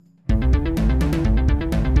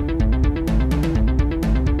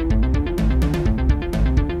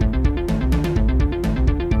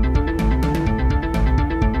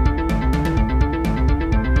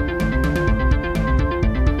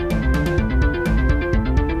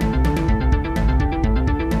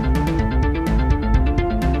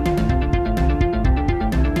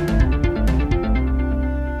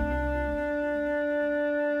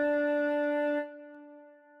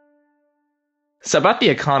So about the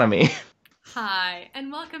economy. Hi,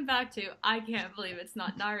 and welcome back to I Can't Believe It's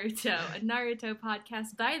Not Naruto, a Naruto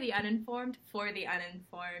podcast by the uninformed for the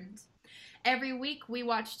uninformed. Every week, we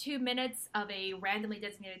watch 2 minutes of a randomly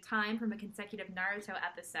designated time from a consecutive Naruto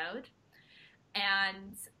episode.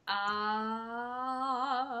 And,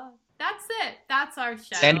 that's it. That's our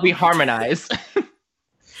show. And we harmonize.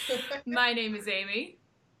 My name is Amy.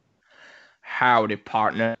 Howdy,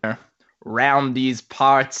 partner. Round these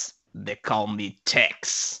parts, they call me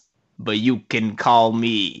Tex. But you can call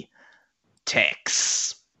me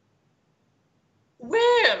Tex.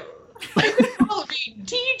 Well, you can call me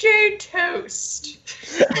DJ Toast.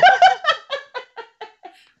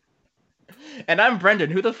 And I'm Brendan.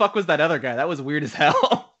 Who the fuck was that other guy? That was weird as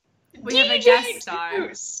hell. We have a guest star.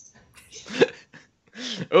 Toast.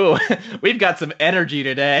 Oh, we've got some energy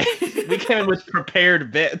today. We came in with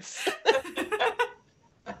prepared bits.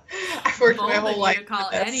 I've worked Bold my of whole you life to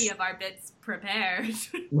call for this. any of our bits prepared.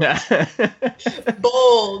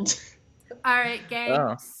 Bold. All right, gang.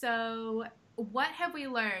 Oh. So, what have we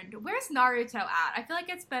learned? Where's Naruto at? I feel like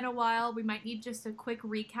it's been a while. We might need just a quick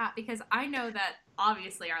recap because I know that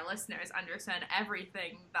obviously our listeners understand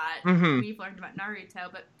everything that we've learned about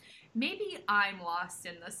Naruto, but maybe I'm lost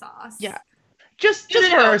in the sauce. Yeah. Just No,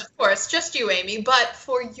 for our, of course, just you, Amy, but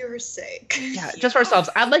for your sake. yeah, just for ourselves,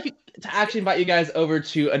 I'd like to actually invite you guys over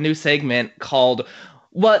to a new segment called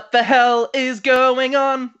What the Hell is Going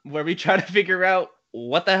On? Where we try to figure out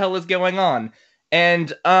what the hell is going on.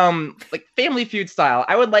 And like Family Feud style,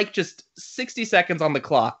 I would like just 60 seconds on the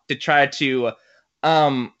clock to try to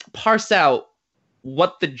parse out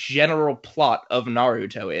what the general plot of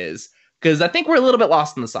Naruto is. Because I think we're a little bit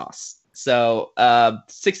lost in the sauce. So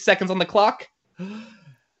 6 seconds on the clock. Okay.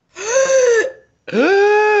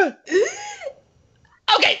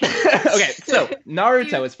 Okay, so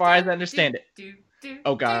Naruto, as far as I understand it.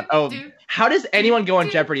 Oh god. Oh, how does anyone go on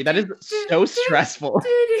Jeopardy? That is so stressful.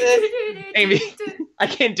 Amy, I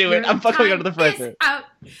can't do it. I'm fucking going to the first.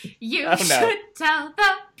 You Oh, no. should tell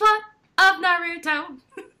the plot of Naruto.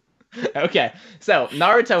 Okay, so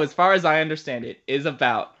Naruto, as far as I understand it, is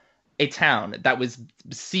about a town that was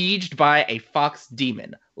besieged by a fox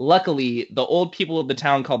demon. Luckily, the old people of the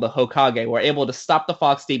town called the Hokage were able to stop the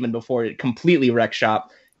fox demon before it completely wrecked shop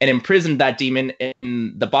and imprisoned that demon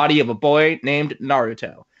in the body of a boy named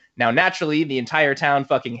Naruto. Now, naturally, the entire town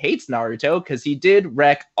fucking hates Naruto because he did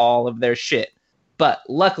wreck all of their shit. But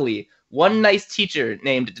luckily, one nice teacher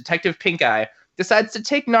named Detective Pink Eye decides to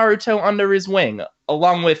take Naruto under his wing,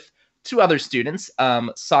 along with 2 other students,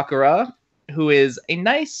 Sakura, who is a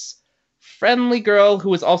nice, friendly girl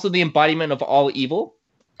who is also the embodiment of all evil.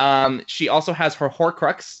 She also has her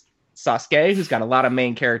Horcrux, Sasuke, who's got a lot of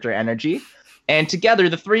main character energy. And together,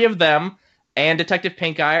 the 3 of them and Detective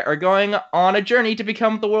Pink Eye are going on a journey to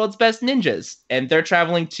become the world's best ninjas. And they're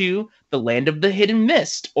traveling to the Land of the Hidden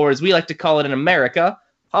Mist, or as we like to call it in America,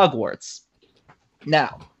 Hogwarts.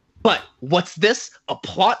 Now, but what's this? A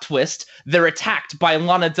plot twist. They're attacked by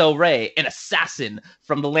Lana Del Rey, an assassin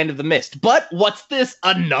from the Land of the Mist. But what's this?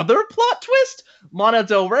 Another plot twist? Lana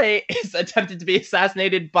Del Rey is attempted to be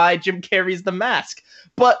assassinated by Jim Carrey's The Mask.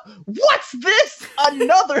 But what's this?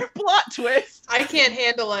 Another plot twist. I can't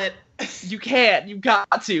handle it. You can't. You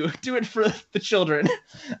got to do it for the children.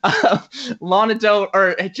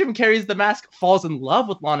 Jim Carrey's The Mask falls in love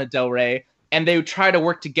with Lana Del Rey, and they try to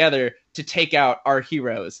work together to take out our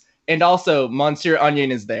heroes. And also, Monsieur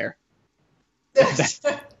Onion is there. They're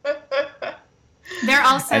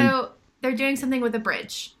doing something with a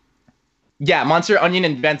bridge. Yeah, Monsieur Onion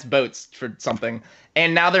invents boats for something,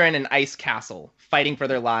 and now they're in an ice castle, fighting for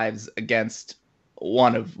their lives against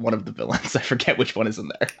one of the villains. I forget which one is in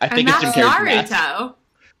there. I think it's Jim Carrey's The Mask. Naruto.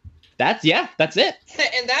 That's it.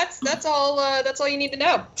 And that's all you need to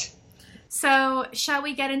know. So, shall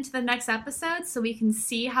we get into the next episode so we can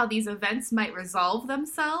see how these events might resolve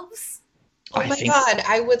themselves? Oh my god,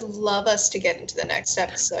 I would love us to get into the next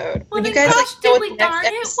episode. Well, Would you then guys gosh, know what diddly the darn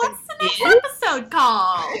it, next what's the next episode is? episode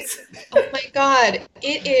called? Oh my god,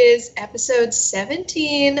 it is episode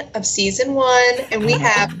 17 of season 1, and we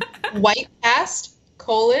have White Past,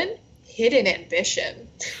 Hidden Ambition.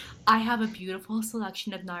 I have a beautiful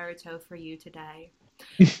selection of Naruto for you today.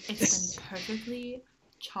 It's been perfectly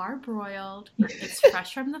charbroiled, it's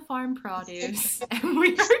fresh from the farm produce, and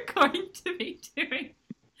we are going to be doing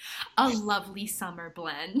a lovely summer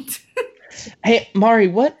blend. Hey, Mari,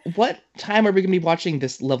 what time are we going to be watching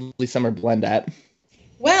this lovely summer blend at?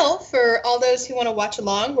 Well, for all those who want to watch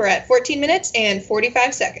along, we're at 14 minutes and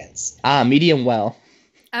 45 seconds. Medium well.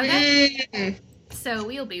 Okay. So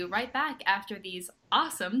we'll be right back after these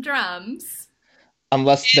awesome drums.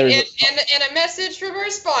 Unless there's and a message from our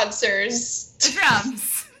sponsors. The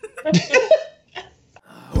drums.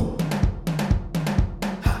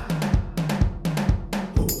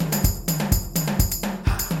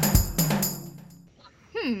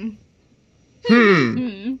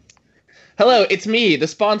 Hello, it's me, the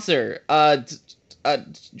sponsor.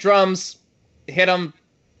 Drums, hit them,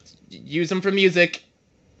 use them for music,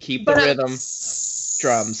 keep the rhythm.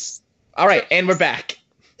 Drums. All right, and we're back.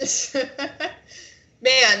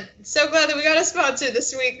 Man, so glad that we got a sponsor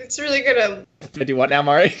this week. It's really gonna Do what now,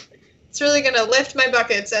 Mari? It's really gonna lift my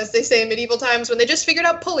buckets, as they say in medieval times when they just figured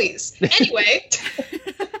out pulleys. Anyway.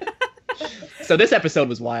 So this episode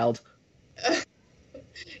was wild.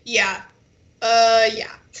 Yeah.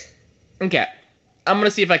 Yeah. Okay. I'm gonna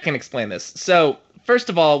see if I can explain this. So, first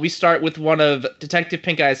of all, we start with one of Detective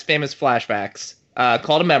Pink Eye's famous flashbacks,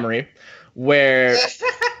 called A Memory, where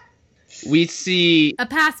we see... A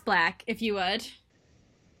past black, if you would.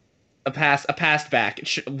 A past back.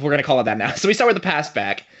 We're gonna call it that now. So we start with the past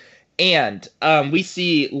back, and we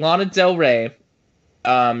see Lana Del Rey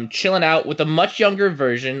chilling out with a much younger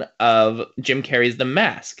version of Jim Carrey's The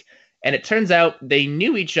Mask. And it turns out they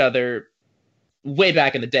knew each other way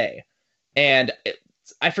back in the day. And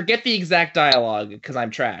I forget the exact dialogue because I'm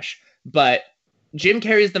trash, but Jim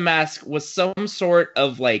Carrey's The Mask was some sort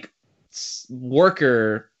of like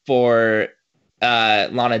worker for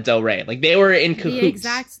Lana Del Rey. Like they were in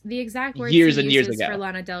cahoots. The exact words years he and years uses ago for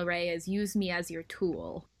Lana Del Rey is "use me as your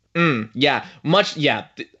tool." Yeah, much. Yeah,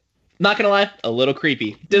 not gonna lie, a little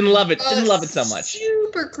creepy. Didn't love it. Didn't love it so much.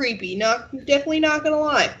 Super creepy. Definitely not gonna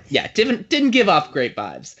lie. Yeah, didn't give off great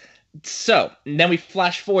vibes. So then we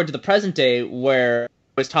flash forward to the present day where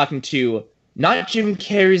I was talking to not Jim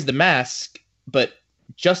Carrey's The Mask, but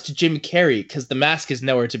just Jim Carrey, because The Mask is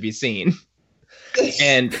nowhere to be seen.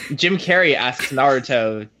 And Jim Carrey asks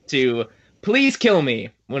Naruto to please kill me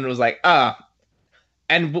when it was like,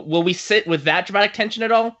 And will we sit with that dramatic tension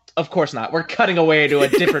at all? Of course not. We're cutting away to a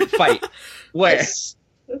different fight where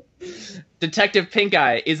Detective Pink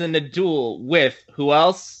Eye is in a duel with who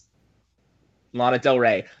else? Lana Del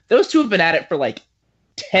Rey. Those two have been at it for like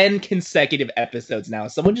 10 consecutive episodes now.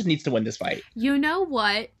 Someone just needs to win this fight. You know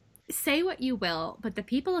what? Say what you will, but the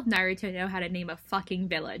people of Naruto know how to name a fucking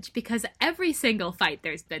village because every single fight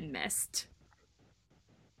there's been missed.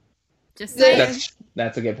 Just saying.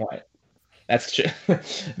 That's a good point. That's true.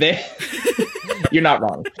 You're not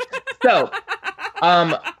wrong. So,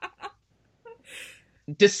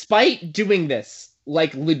 despite doing this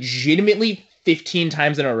like legitimately 15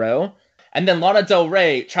 times in a row, and then Lana Del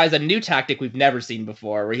Rey tries a new tactic we've never seen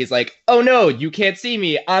before, where he's like, oh no, you can't see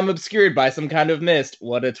me. I'm obscured by some kind of mist.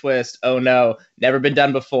 What a twist. Oh no, never been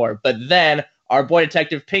done before. But then our boy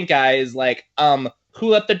Detective Pink Eye is like, who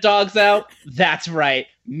let the dogs out? That's right,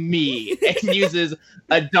 me. And uses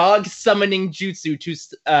a dog summoning jutsu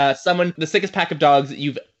to summon the sickest pack of dogs that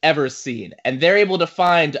you've ever seen. And they're able to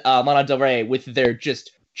find Lana Del Rey with their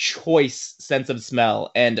just choice sense of smell.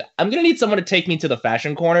 And I'm gonna need someone to take me to the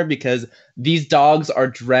fashion corner because these dogs are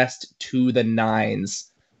dressed to the nines.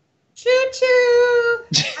 Choo choo!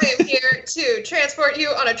 I am here to transport you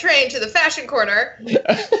on a train to the fashion corner.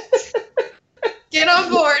 Get on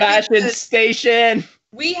board. Fashion station!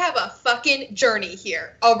 We have a fucking journey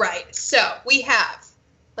here. All right, so we have,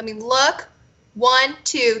 let me look, 1,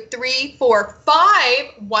 2, 3, 4, 5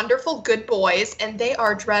 wonderful good boys, and they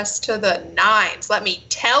are dressed to the nines, let me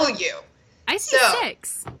tell you. I see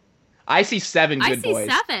 6. I see 7 good boys.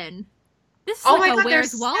 I see 7. This is like a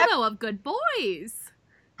Where's Waldo of good boys.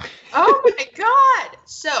 Oh my god!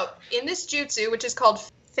 So, in this jutsu, which is called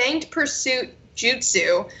Fanged Pursuit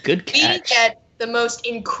Jutsu, good catch. We get the most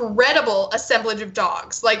incredible assemblage of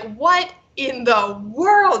dogs. Like, what in the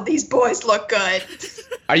world? These boys look good.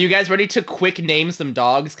 Are you guys ready to quick name some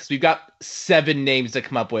dogs? Because we've got 7 names to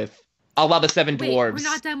come up with. I'll allow the 7 dwarves. We're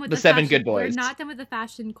not done with the 7 good boys. We're not done with the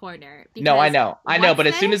fashion corner. No, I know. But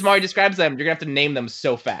as soon as Mari describes them, you're gonna have to name them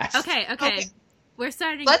so fast. Okay. We're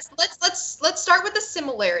starting. Let's start with the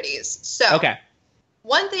similarities. So, okay.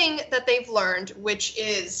 One thing that they've learned, which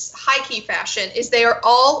is high-key fashion, is they are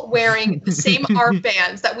all wearing the same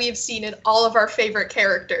armbands that we have seen in all of our favorite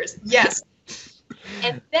characters. Yes.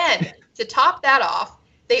 And then, to top that off,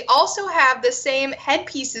 they also have the same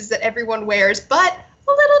headpieces that everyone wears, but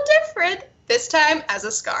a little different, this time as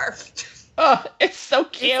a scarf. Oh, it's so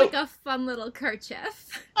cute. It's like a fun little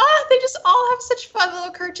kerchief. Oh, they just all have such fun little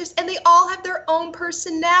kerchiefs, and they all have their own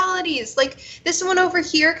personalities. Like, this one over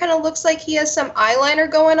here kind of looks like he has some eyeliner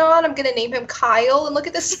going on. I'm going to name him Kyle, and look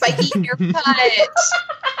at this spiky haircut.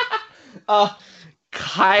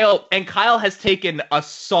 Kyle has taken a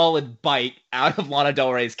solid bite out of Lana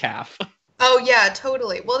Del Rey's calf. Oh yeah,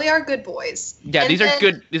 totally. Well, they are good boys. Yeah, And these are then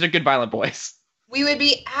good. These are good violent boys. We would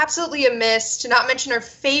be absolutely amiss to not mention our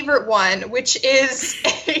favorite one, which is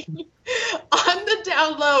a on the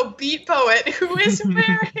down low beat poet who is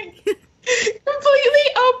wearing completely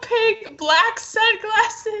opaque black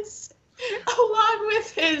sunglasses along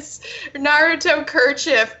with his Naruto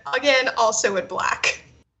kerchief, again also in black.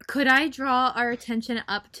 Could I draw our attention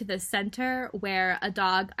up to the center where a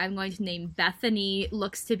dog I'm going to name Bethany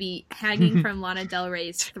looks to be hanging from Lana Del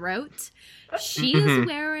Rey's throat? She is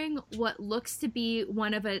wearing what looks to be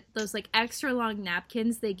one of those like extra long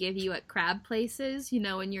napkins they give you at crab places, you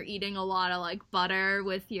know, when you're eating a lot of like butter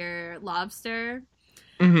with your lobster.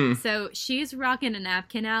 So she's rocking a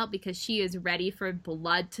napkin out because she is ready for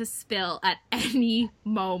blood to spill at any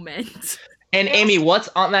moment. And Amy, what's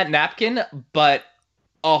on that napkin but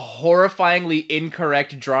a horrifyingly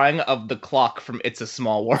incorrect drawing of the clock from It's a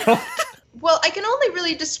Small World? Well, I can only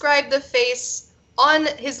really describe the face on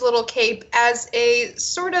his little cape as a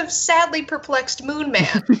sort of sadly perplexed moon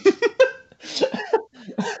man.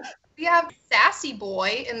 We have Sassy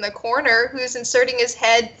Boy in the corner who's inserting his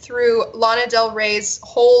head through Lana Del Rey's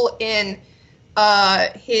hole in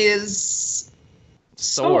his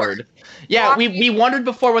sword. Yeah, we wondered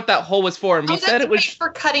before what that hole was for, and we said it was for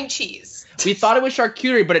cutting cheese. We thought it was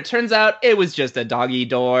charcuterie, but it turns out it was just a doggy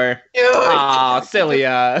door. Aw, silly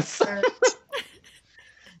us.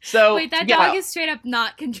 So wait, that dog is straight up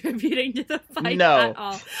not contributing to the fight at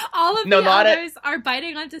all. All of the others are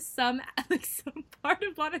biting onto some part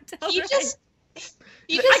of Lana Del Rey.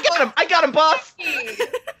 I got him, boss.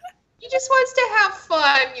 He just wants to have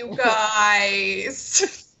fun, you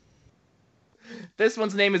guys. This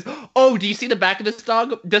one's name is... Oh, do you see the back of this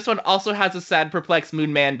dog? This one also has a sad, perplexed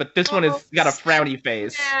Moon Man, but this one has got a frowny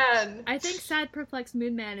face. Man. I think sad, perplexed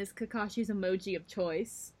Moon Man is Kakashi's emoji of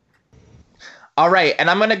choice. All right,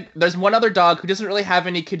 and there's one other dog who doesn't really have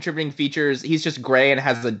any contributing features. He's just gray and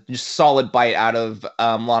has a solid bite out of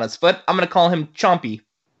Lana's foot. I'm going to call him Chompy.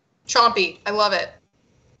 Chompy. I love it.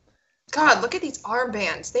 God, look at these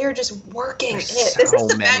armbands. They are just working it. So this is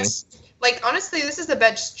the many. best. Like, honestly, this is the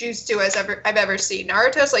best jutsu I've ever seen.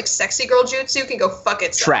 Naruto's, like, sexy girl jutsu can go fuck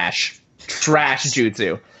itself. Trash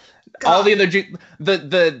jutsu. God. All the other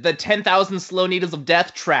the 10,000 slow needles of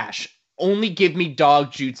death, trash. Only give me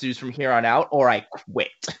dog jutsus from here on out, or I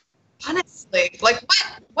quit. Honestly, like,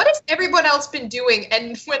 what has everyone else been doing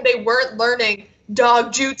and when they weren't learning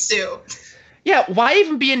dog jutsu? Yeah, why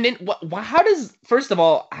even be first of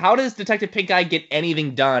all, how does Detective Pink Eye get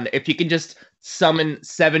anything done if he can just summon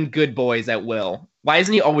 7 good boys at will? Why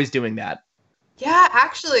isn't he always doing that? Yeah,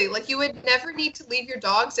 actually, like, you would never need to leave your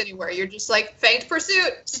dogs anywhere. You're just like, faint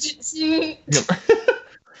pursuit.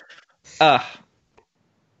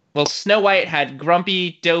 Well, Snow White had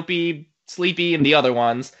Grumpy, Dopey, Sleepy, and the other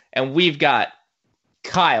ones, and we've got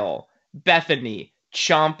Kyle, Bethany,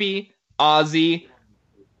 Chompy, Ozzy,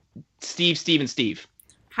 Steve, and Steve.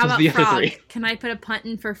 How about the other Frog? 3. Can I put a punt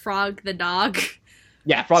in for Frog the dog?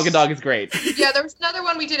 Yeah, Frog the dog is great. Yeah, there was another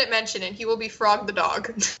one we didn't mention, and he will be Frog the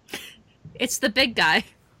dog. It's the big guy.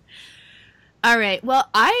 All right, well,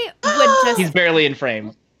 I would just... He's barely in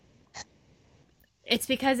frame. It's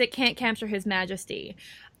because it can't capture his majesty.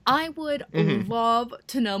 I would love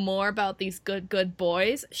to know more about these good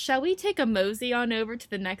boys. Shall we take a mosey on over to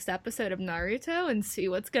the next episode of Naruto and see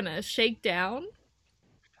what's gonna shake down?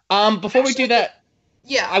 Before we do that,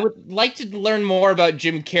 yeah, I would like to learn more about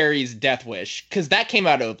Jim Carrey's Death Wish, because that came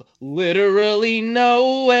out of literally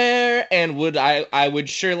nowhere, and I would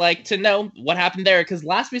sure like to know what happened there, because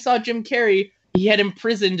last we saw Jim Carrey, he had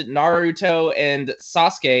imprisoned Naruto and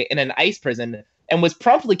Sasuke in an ice prison, and was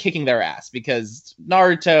promptly kicking their ass, because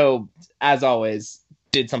Naruto, as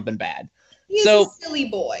did something bad. He's a silly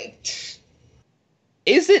boy.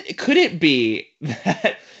 Could it be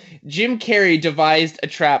that Jim Carrey devised a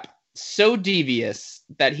trap so devious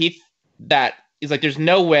that he's like, there's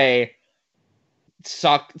no way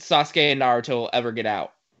Sasuke and Naruto will ever get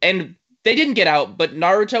out? And they didn't get out, but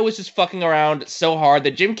Naruto was just fucking around so hard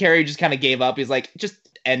that Jim Carrey just kind of gave up. He's like, just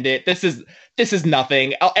end it. This is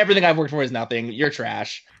nothing. Everything I've worked for is nothing. You're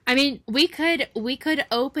trash. I mean, we could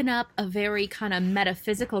open up a very kind of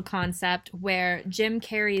metaphysical concept where Jim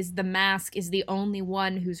Carrey's The Mask is the only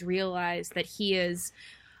one who's realized that he is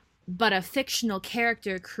but a fictional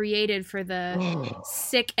character created for the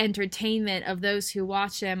sick entertainment of those who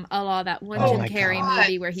watch him, a la that one Jim Carrey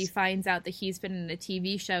movie where he finds out that he's been in a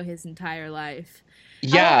TV show his entire life.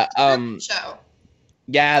 Yeah, show.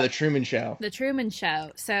 Yeah, The Truman Show. The Truman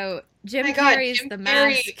Show. So Jim Carrey's The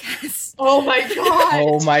Mask. Oh my god.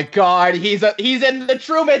 Oh my god, he's in The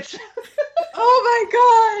Truman.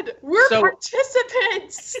 Oh my god! We're So-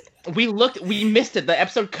 participants! We missed it. The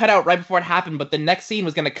episode cut out right before it happened, but the next scene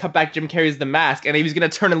was gonna cut back Jim Carrey's The Mask, and he was gonna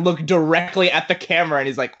turn and look directly at the camera, and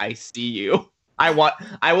he's like, I see you. I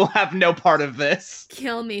will have no part of this.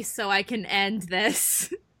 Kill me so I can end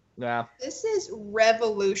this. Yeah. This is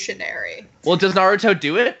revolutionary. Well, does Naruto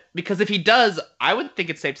do it? Because if he does, I would think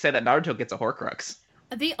it's safe to say that Naruto gets a Horcrux.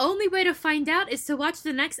 The only way to find out is to watch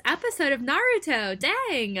the next episode of Naruto.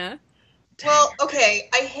 Dang. Well, okay,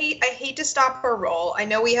 I hate to stop our roll. I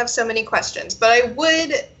know we have so many questions, but I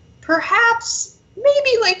would perhaps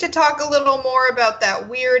maybe like to talk a little more about that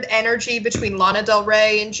weird energy between Lana Del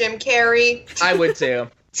Rey and Jim Carrey. I would too.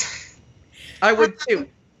 I would too.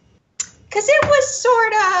 Because it was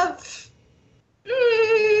sort of...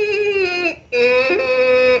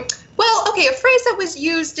 Well, okay, a phrase that was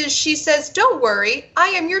used is she says, don't worry, I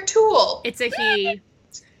am your tool. It's a he.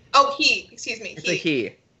 Oh, he. Excuse me. It's a he.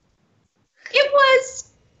 It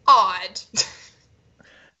was odd.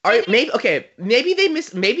 All right, maybe maybe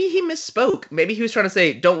he misspoke. Maybe he was trying to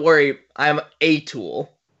say, "Don't worry, I'm a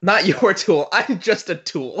tool, not your tool. I'm just a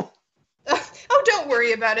tool." Oh, don't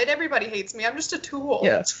worry about it. Everybody hates me. I'm just a tool.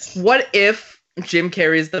 Yeah. What if Jim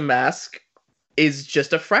Carrey's The Mask is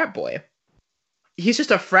just a frat boy? He's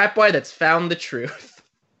just a frat boy that's found the truth.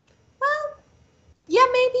 Well, yeah,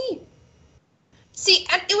 maybe. See,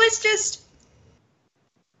 and it was just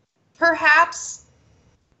perhaps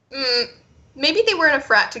maybe they were in a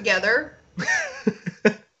frat together,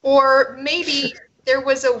 or maybe there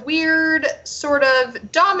was a weird sort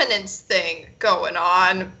of dominance thing going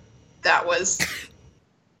on. That was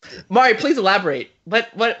Mari, please elaborate. What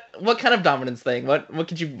kind of dominance thing? What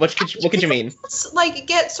could you mean? It's like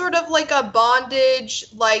get sort of like a bondage,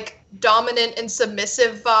 like dominant and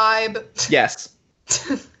submissive vibe. Yes.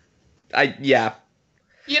 Yeah.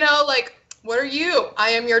 You know, like, what are you? I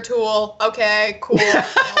am your tool. Okay, cool.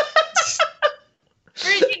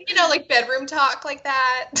 Or, you know, like bedroom talk like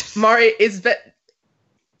that. Mari, is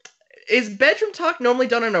bedroom talk normally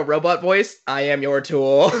done in a robot voice? I am your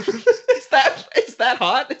tool. Is that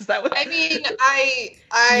hot? Is that what I mean, I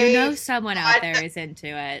You know someone out there is into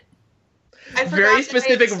it. I forgot very that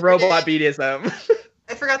specific robot BDSM.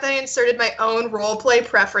 I forgot that I inserted my own roleplay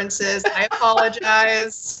preferences. I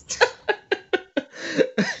apologize.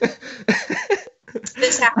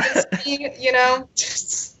 This happens to me, you know.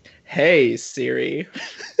 Hey, Siri.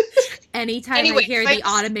 Anytime Anyway, I hear I- the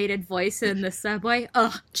automated voice in the subway,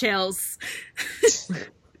 chills.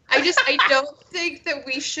 I don't think that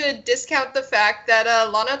we should discount the fact that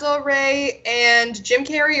Lana Del Rey and Jim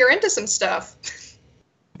Carrey are into some stuff.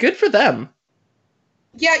 Good for them.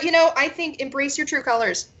 Yeah, you know, I think embrace your true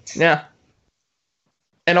colors. Yeah.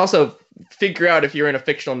 And also figure out if you're in a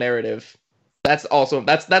fictional narrative. That's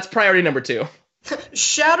priority number 2.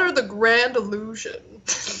 Shatter the grand illusion.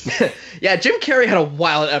 Yeah, Jim Carrey had a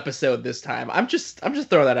wild episode this time. I'm just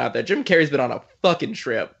throwing that out there. Jim Carrey's been on a fucking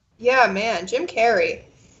trip. Yeah, man, Jim Carrey.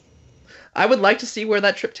 I would like to see where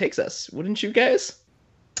that trip takes us. Wouldn't you guys?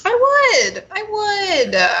 I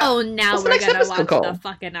would. Oh, now What's the we're next gonna episode watch called? the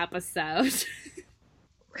fucking episode.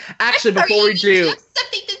 Actually, before we do,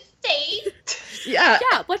 something to say. yeah,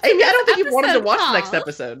 Yeah, what's Amy, the I don't think you next wanted to episode watch the next called?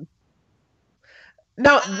 episode.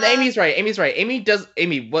 No, Amy's right.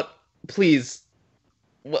 Amy, what? Please.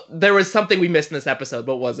 There was something we missed in this episode.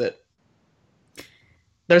 What was it?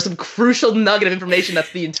 There's some crucial nugget of information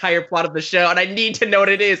that's the entire plot of the show, and I need to know what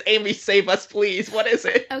it is. Amy, save us, please. What is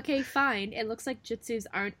it? Okay, fine. It looks like jutsus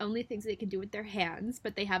aren't only things they can do with their hands,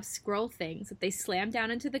 but they have scroll things that they slam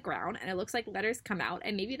down into the ground, and it looks like letters come out,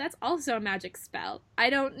 and maybe that's also a magic spell. I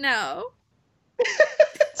don't know.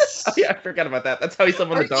 Oh yeah, I forgot about that. That's how he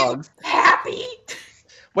summoned the dogs. Happy.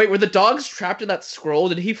 Wait, were the dogs trapped in that scroll?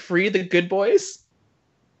 Did he free the good boys?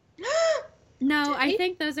 No, Did I he?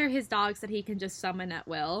 think those are his dogs that he can just summon at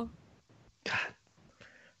will. God.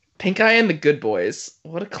 Pink Eye and the Good Boys.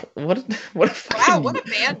 What a fucking, Wow, what a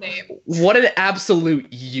band name. what an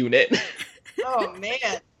absolute unit. Oh, man.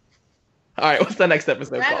 All right, what's the next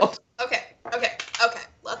episode Random. called? Okay.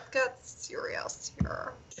 Let's get serious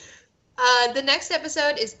here. The next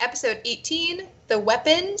episode is episode 18, The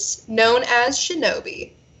Weapons Known as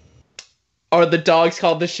Shinobi. Are the dogs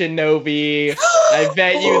called the Shinobi? I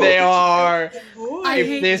bet you they are. I If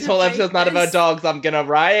hate this to whole break episode's not this. about dogs, I'm gonna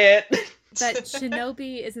riot. But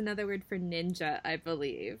shinobi is another word for ninja, I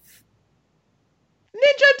believe.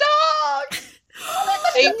 Ninja dogs!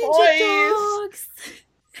 They, Ninja dogs!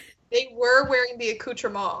 they were wearing the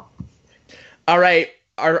accoutrement. All right,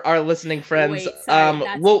 our listening friends. Wait, sorry,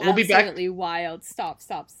 that's we'll be back. absolutely wild. Stop.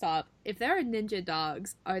 If there are ninja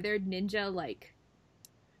dogs, are there ninja, like,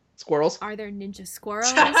 Squirrels. Are there ninja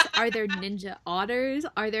squirrels? Are there ninja otters?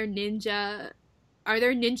 Are there ninja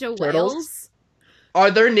Turtles? whales?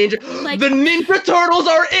 Are there ninja? Like- The Ninja Turtles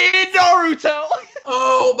are in Naruto.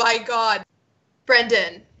 Oh my god.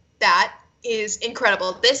 Brendan, that is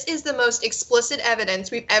incredible. This is the most explicit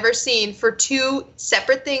evidence we've ever seen for two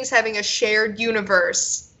separate things having a shared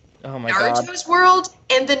universe. Oh my god. Naruto's world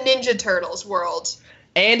and the Ninja Turtles world.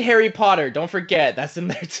 And Harry Potter. Don't forget, that's in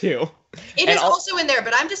there too. It is also in there,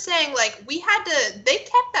 but I'm just saying, like, they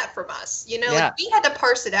kept that from us. You know, like, we had to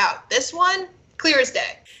parse it out. This one, clear as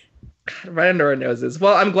day. Right under our noses.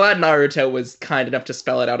 Well, I'm glad Naruto was kind enough to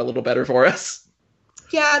spell it out a little better for us.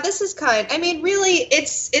 Yeah, this is I mean, really,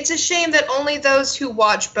 it's a shame that only those who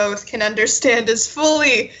watch both can understand as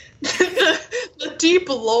fully the deep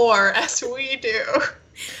lore as we do.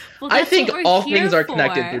 Well, I think all things are for.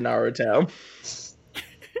 connected through Naruto.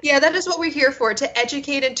 Yeah, that is what we're here for, to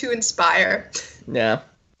educate and to inspire. Yeah.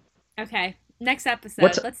 Okay, next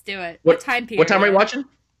episode. Let's do it. What time period? What time are we watching?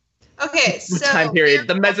 Okay, so... What time period?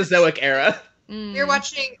 The Mesozoic era. We're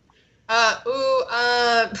watching...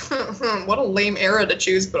 what a lame era to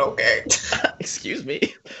choose, but okay. Excuse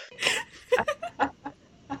me.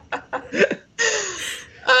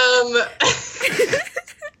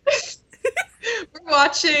 We're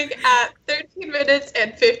watching at 13 minutes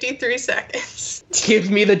and 53 seconds. Give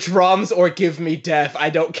me the drums or give me death. I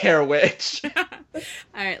don't care which. All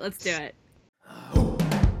right, let's do it.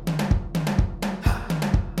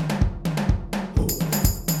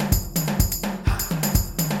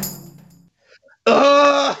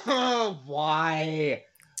 Ugh, why?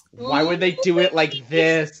 Why would they do it like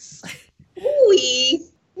this? Ooh-wee.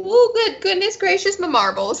 Ooh, goodness gracious, my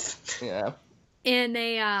marbles. Yeah. In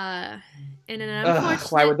an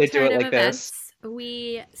unfortunate why would they do turn it of like events,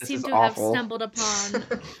 we seem is to awful. have stumbled upon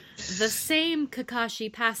the same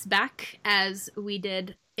Kakashi pass back as we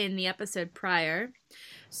did in the episode prior.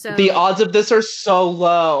 So The odds of this are so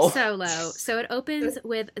low. So low. So it opens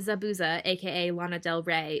with Zabuza, aka Lana Del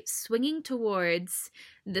Rey, swinging towards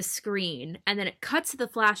the screen, and then it cuts to the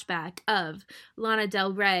flashback of Lana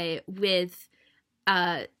Del Rey with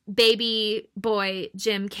baby boy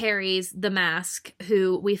Jim Carrey's The Mask,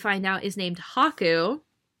 who we find out is named Haku.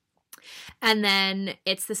 And then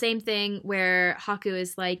it's the same thing where Haku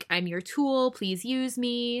is like, I'm your tool, please use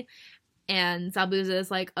me. And Zabuza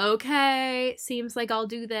is like, okay, seems like I'll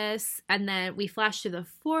do this. And then we flash to the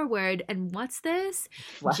forward, and what's this?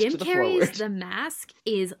 Jim Carrey's The Mask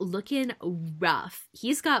is looking rough.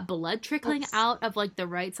 He's got blood trickling out of, like, the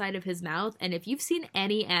right side of his mouth, and if you've seen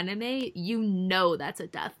any anime, you know that's a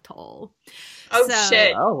death toll.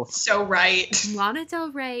 Shit. Oh. So right. Lana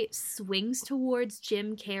Del Rey swings towards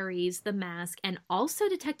Jim Carrey's The Mask, and also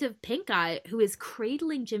Detective Pink Eye, who is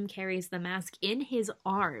cradling Jim Carrey's The Mask in his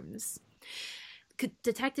arms.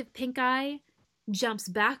 Detective Pink Eye jumps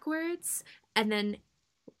backwards, and then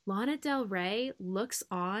Lana Del Rey looks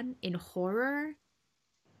on in horror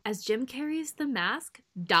as Jim Carrey's The Mask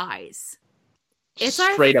dies. It's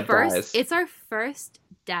our first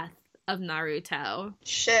death of Naruto.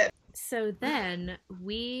 Shit. So then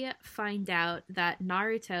we find out that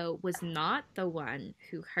Naruto was not the one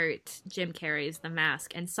who hurt Jim Carrey's The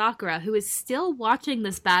Mask, and Sakura, who is still watching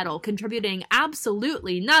this battle, contributing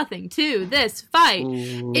absolutely nothing to this fight.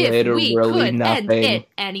 If we could end it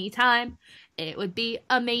anytime, it would be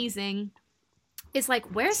amazing. It's like,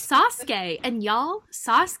 where's Sasuke? And y'all,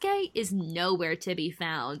 Sasuke is nowhere to be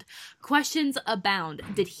found. Questions abound.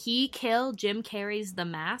 Did he kill Jim Carrey's The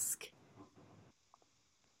Mask?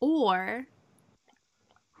 Or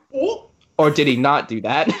did he not do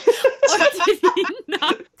that? Or did he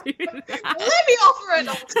not do that? Let me offer an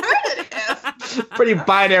alternative. Pretty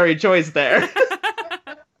binary choice there.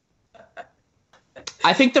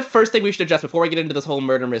 I think the first thing we should address before we get into this whole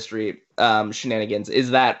murder mystery shenanigans is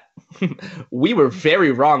that we were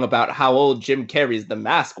very wrong about how old Jim Carrey's The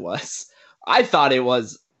Mask was. I thought it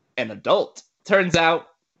was an adult. Turns out,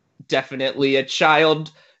 definitely a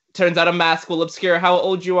child. Turns out a mask will obscure how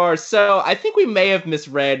old you are. So I think we may have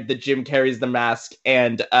misread the Jim Carrey's The Mask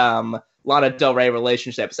and Lana Del Rey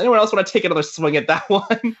relationships. Anyone else want to take another swing at that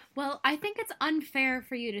one? Well, I think it's unfair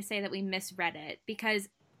for you to say that we misread it, because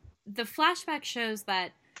the flashback shows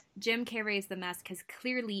that Jim Carrey's The Mask has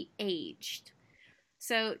clearly aged.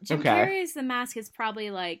 So Jim Carrey's The Mask is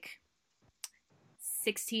probably like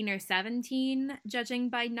 16 or 17, judging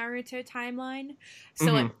by Naruto timeline.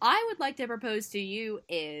 So what I would like to propose to you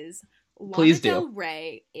is Lana Del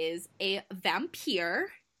Rey is a vampire.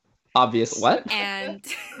 Obvious. What? And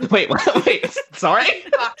wait, sorry?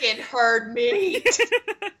 Fucking heard me.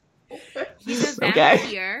 He's a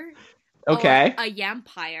vampire. Okay. Or a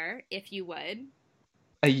yampire, if you would.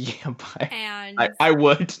 Yeah, bye. And I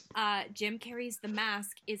would. Jim Carrey's The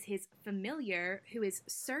Mask is his familiar who is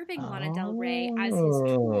serving Lana Del Rey as his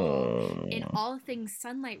tool in all things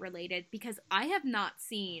sunlight related, because I have not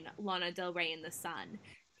seen Lana Del Rey in the sun.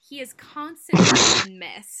 He is constantly in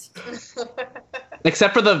mist.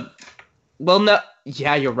 Except for the... Well, no...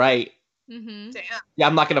 Yeah, you're right. Mm-hmm. Damn. Yeah,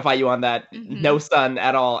 I'm not gonna fight you on that. Mhm. No sun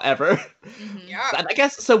at all, ever. Mm-hmm. Yeah. I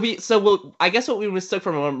guess so. I guess what we mistook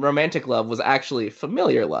from romantic love was actually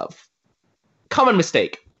familiar love. Common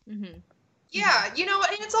mistake. Mm-hmm. Yeah, you know,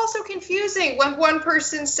 and it's also confusing when one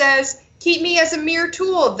person says, keep me as a mere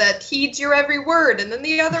tool that heeds your every word, and then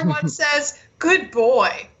the other one says, good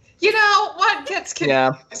boy. You know, what gets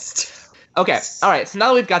Yeah. confused? Okay, all right. So now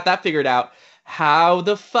that we've got that figured out, how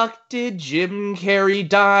the fuck did Jim Carrey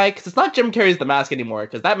die? Because it's not Jim Carrey's The Mask anymore,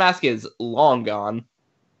 because that mask is long gone.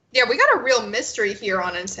 Yeah, we got a real mystery here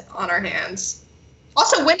on our hands.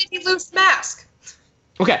 Also, when did he lose the mask?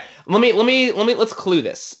 Okay, let's clue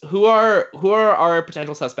this. Who are our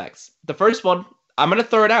potential suspects? The first one, I'm gonna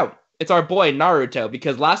throw it out. It's our boy Naruto,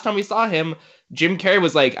 because last time we saw him, Jim Carrey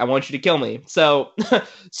was like, "I want you to kill me." So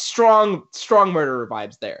strong murderer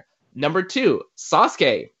vibes there. Number 2,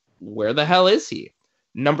 Sasuke. Where the hell is he?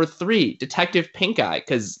 Number 3, Detective Pink Eye,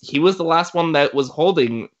 because he was the last one that was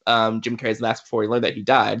holding Jim Carrey's mask before he learned that he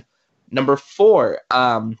died. Number 4,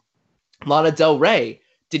 Lana Del Rey.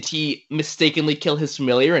 Did he mistakenly kill his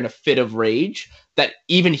familiar in a fit of rage? That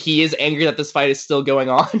even he is angry that this fight is still going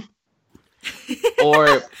on?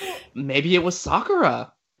 Or maybe it was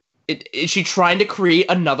Sakura. Is she trying to create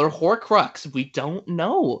another Horcrux? We don't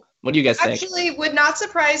know. What do you guys think? Actually, would not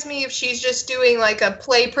surprise me if she's just doing like a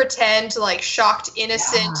play pretend, like shocked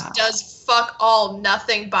innocent, does fuck all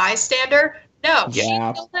nothing bystander. No, she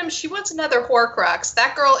killed him. She wants another Horcrux.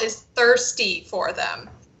 That girl is thirsty for them.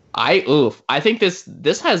 I think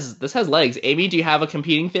this has legs. Amy, do you have a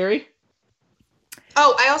competing theory?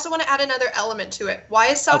 Oh, I also want to add another element to it. Why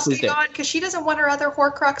is Sasuke gone? Because she doesn't want her other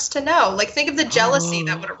Horcrux to know. Like, think of the jealousy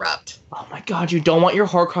that would erupt. Oh my god, you don't want your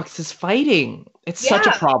Horcruxes fighting. It's such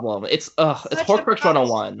a problem. It's Horcrux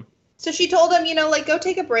 101. So she told him, like, go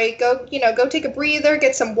take a break, go take a breather,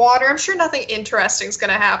 get some water. I'm sure nothing interesting is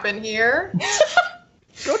going to happen here.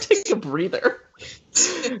 Go take a breather.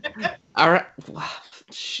 All right.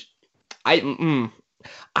 I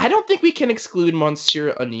don't think we can exclude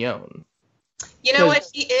Monsieur Onion. You know what?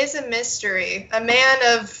 He is a mystery. A man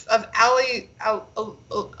of alley. What?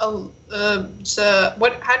 No,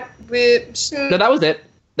 that was it.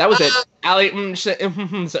 That was it. Ali.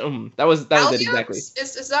 That was it exactly.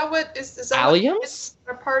 Is that what is that? Alliums?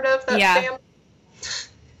 Are part of that family?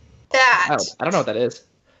 I don't know what that is.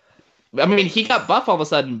 I mean, he got buff all of a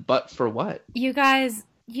sudden, but for what? You guys,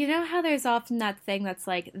 you know how there's often that thing that's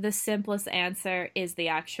like the simplest answer is the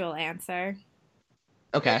actual answer?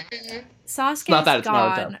 Okay. Sasuke's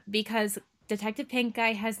gone because Detective Pink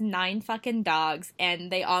Eye has 9 fucking dogs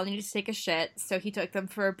and they all need to take a shit, so he took them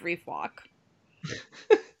for a brief walk.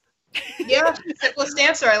 Yeah, simplest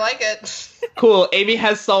answer. I like it. Cool. Amy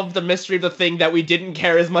has solved the mystery of the thing that we didn't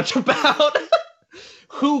care as much about.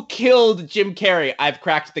 Who killed Jim Carrey? I've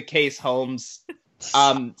cracked the case, Holmes.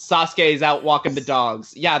 Sasuke is out walking the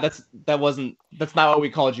dogs. Yeah, that's not what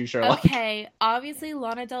we called you, Sherlock. Okay, obviously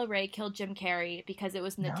Lana Del Rey killed Jim Carrey because it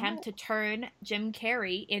was an attempt to turn Jim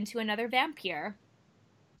Carrey into another vampire.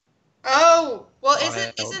 Oh, well,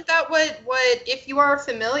 isn't that what if you are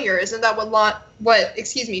familiar, isn't that what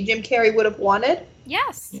Jim Carrey would have wanted?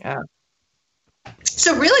 Yes. Yeah.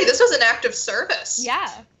 So really, this was an act of service.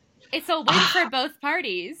 Yeah. It's a win for both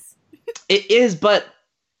parties. It is, but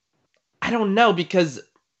I don't know, because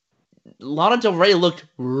Lana Del Rey looked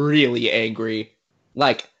really angry.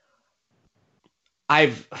 Like,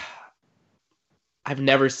 I've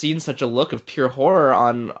never seen such a look of pure horror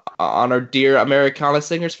on our dear Americana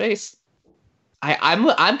singer's face. I'm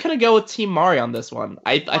gonna go with Team Mari on this one.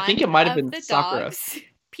 I think it might have been Sakura. Dogs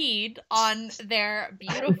peed on their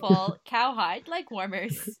beautiful cowhide leg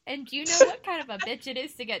warmers. And do you know what kind of a bitch it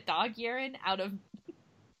is to get dog urine out of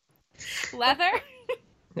leather?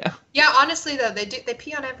 Yeah. Yeah, honestly though, they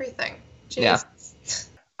pee on everything. Jeez. Yeah.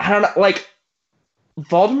 I don't know, like,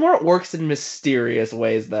 Voldemort works in mysterious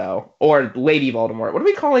ways, though. Or Lady Voldemort. What are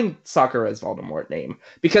we calling Sakura's Voldemort name?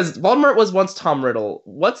 Because Voldemort was once Tom Riddle.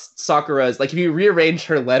 What's Sakura's, like, if you rearrange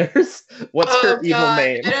her letters, what's her evil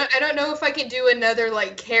name? I don't know if I can do another,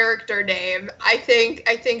 like, character name. I think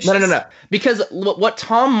she's... No. Because what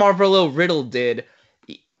Tom Marvolo Riddle did,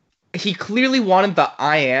 he clearly wanted the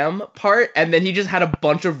I am part, and then he just had a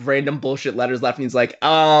bunch of random bullshit letters left, and he's like,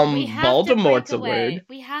 Voldemort's a word.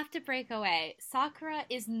 We have to break away. Sakura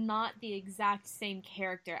is not the exact same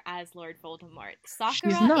character as Lord Voldemort.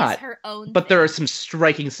 Sakura She's not, is her own but thing. there are some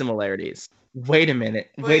striking similarities. Wait a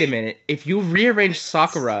minute. If you rearrange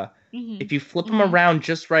Sakura, if you flip them around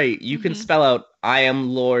just right, you can spell out, I am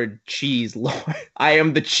Lord Cheese Lord. I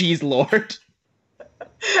am the Cheese Lord.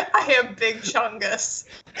 I am Big Chungus.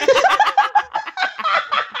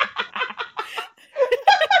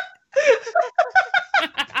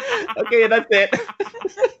 Okay, that's it.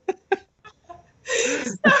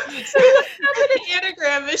 So you have an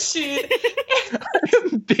anagram machine. I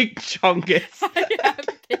am Big Chungus.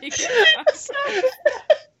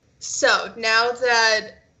 So now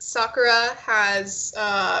that Sakura has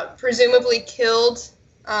presumably killed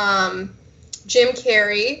Jim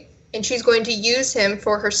Carrey, and she's going to use him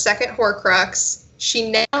for her second Horcrux, she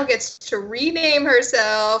now gets to rename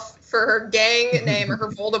herself for her gang name or her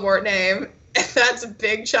Voldemort name. And that's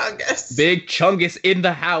Big Chungus. Big Chungus in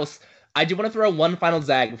the house. I do want to throw one final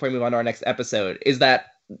zag before we move on to our next episode, is that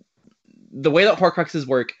the way that Horcruxes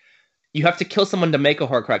work, you have to kill someone to make a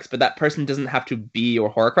Horcrux, but that person doesn't have to be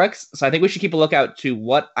your Horcrux. So I think we should keep a lookout to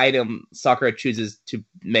what item Sakura chooses to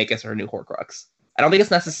make as her new Horcrux. I don't think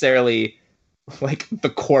it's necessarily like the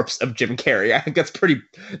corpse of Jim Carrey. I think that's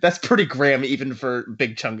pretty grim even for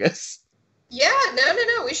Big Chungus. Yeah,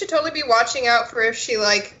 no. We should totally be watching out for if she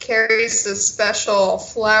like carries a special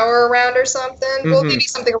flower around or something. Well, maybe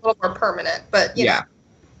something a little more permanent, but you know.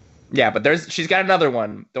 Yeah, but she's got another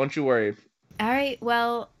one. Don't you worry. All right.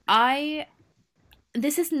 Well,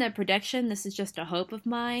 this isn't a prediction. This is just a hope of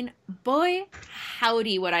mine. Boy,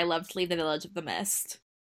 howdy, would I love to leave the Village of the Mist.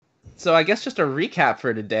 So I guess just a recap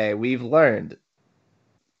for today. We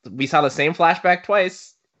saw the same flashback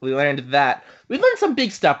twice. We learned some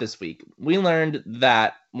big stuff this week. We learned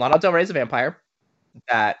that Lana Del Rey's a vampire.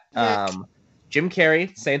 That Jim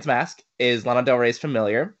Carrey, Saint's Mask, is Lana Del Rey's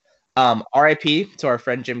familiar. R.I.P. to our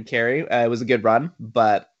friend Jim Carrey. It was a good run,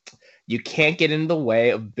 but you can't get in the way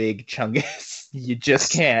of Big Chungus. You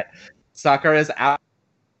just can't. Sakura's out.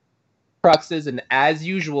 Cruxes, and as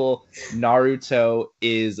usual, Naruto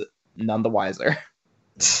is none the wiser.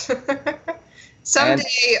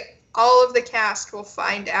 Someday, all of the cast will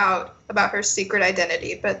find out about her secret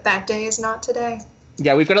identity, but that day is not today.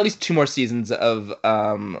 Yeah, we've got at least 2 more seasons of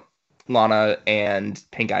Lana and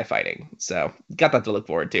Pink Eye fighting, so got that to look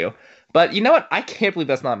forward to. But you know what? I can't believe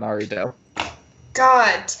that's not Naruto.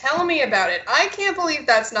 God, tell me about it. I can't believe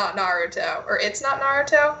that's not Naruto. Or it's not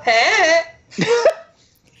Naruto. Hey!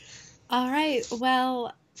 All right,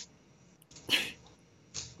 well...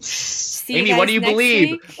 Amy, what do you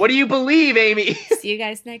believe? Week. What do you believe, Amy? See you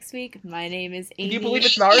guys next week. My name is Amy. Do you believe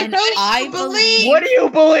it's Naruto? And I believe... What do you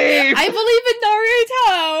believe? I believe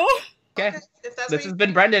in Naruto! Okay. This has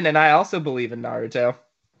been Brendan, and I also believe in Naruto.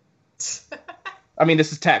 I mean,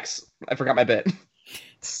 this is Tex. I forgot my bit.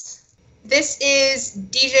 This is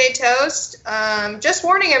DJ Toast. Just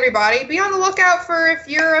warning everybody, be on the lookout for if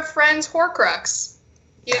you're a friend's Horcrux.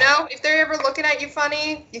 You know, if they're ever looking at you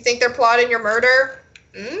funny, you think they're plotting your murder,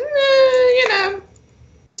 you know,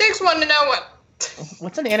 takes one to know one.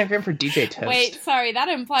 What's an anagram for DJ Toast? Wait, sorry, that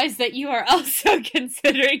implies that you are also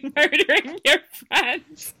considering murdering your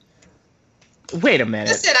friends. Wait a minute.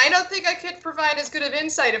 Listen, I don't think I could provide as good of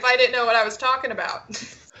insight if I didn't know what I was talking about.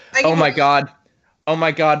 Oh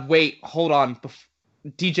my god, wait, hold on.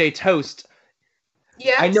 DJ Toast.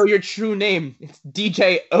 Yeah? I know your true name. It's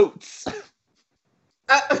DJ Oats.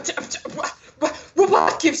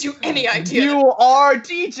 What gives you any idea? You are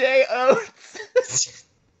DJ Oats.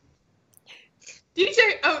 DJ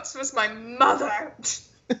Oats was my mother.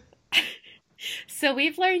 So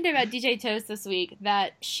we've learned about DJ Toast this week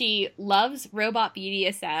that she loves robot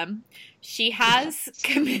BDSM. She has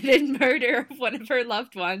committed murder of one of her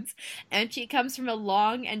loved ones, and she comes from a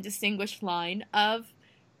long and distinguished line of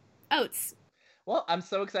oats. Well, I'm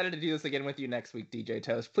so excited to do this again with you next week, DJ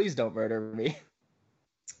Toast. Please don't murder me.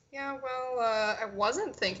 Yeah, well, I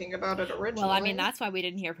wasn't thinking about it originally. Well, I mean, that's why we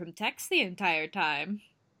didn't hear from Tex the entire time.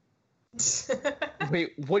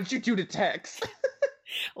 Wait, what'd you do to Tex?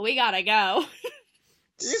 We gotta go.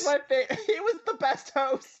 He's my favorite. He was the best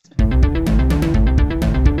host.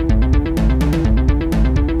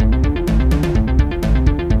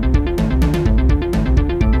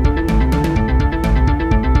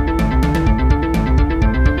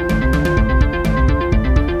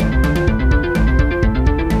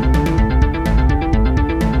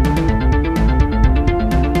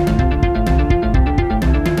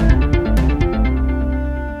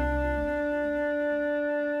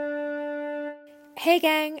 Hey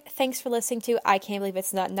gang, thanks for listening to I Can't Believe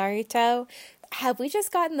It's Not Naruto. Have we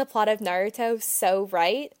just gotten the plot of Naruto so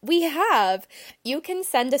right? We have! You can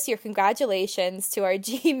send us your congratulations to our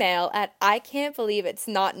Gmail at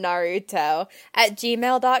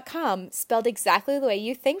ican'tbelieveit'snotnaruto@gmail.com, spelled exactly the way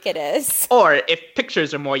you think it is. Or if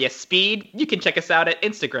pictures are more your speed, you can check us out at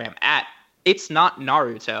Instagram at It's Not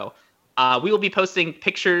Naruto. We will be posting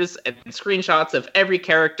pictures and screenshots of every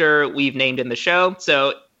character we've named in the show,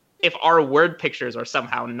 so if our word pictures are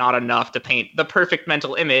somehow not enough to paint the perfect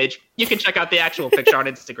mental image, you can check out the actual picture on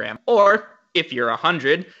Instagram. Or, if you're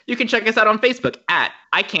 100, you can check us out on Facebook at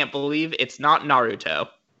I Can't Believe It's Not Naruto.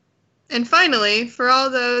 And finally, for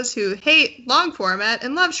all those who hate long format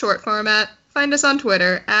and love short format, find us on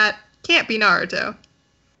Twitter at Can't Be Naruto.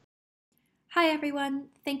 Hi everyone,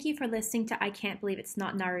 thank you for listening to I Can't Believe It's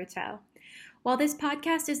Not Naruto. While this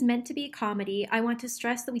podcast is meant to be a comedy, I want to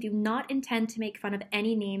stress that we do not intend to make fun of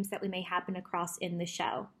any names that we may happen across in the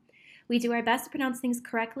show. We do our best to pronounce things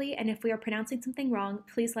correctly, and if we are pronouncing something wrong,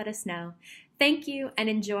 please let us know. Thank you and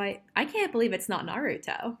enjoy I Can't Believe It's Not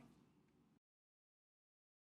Naruto.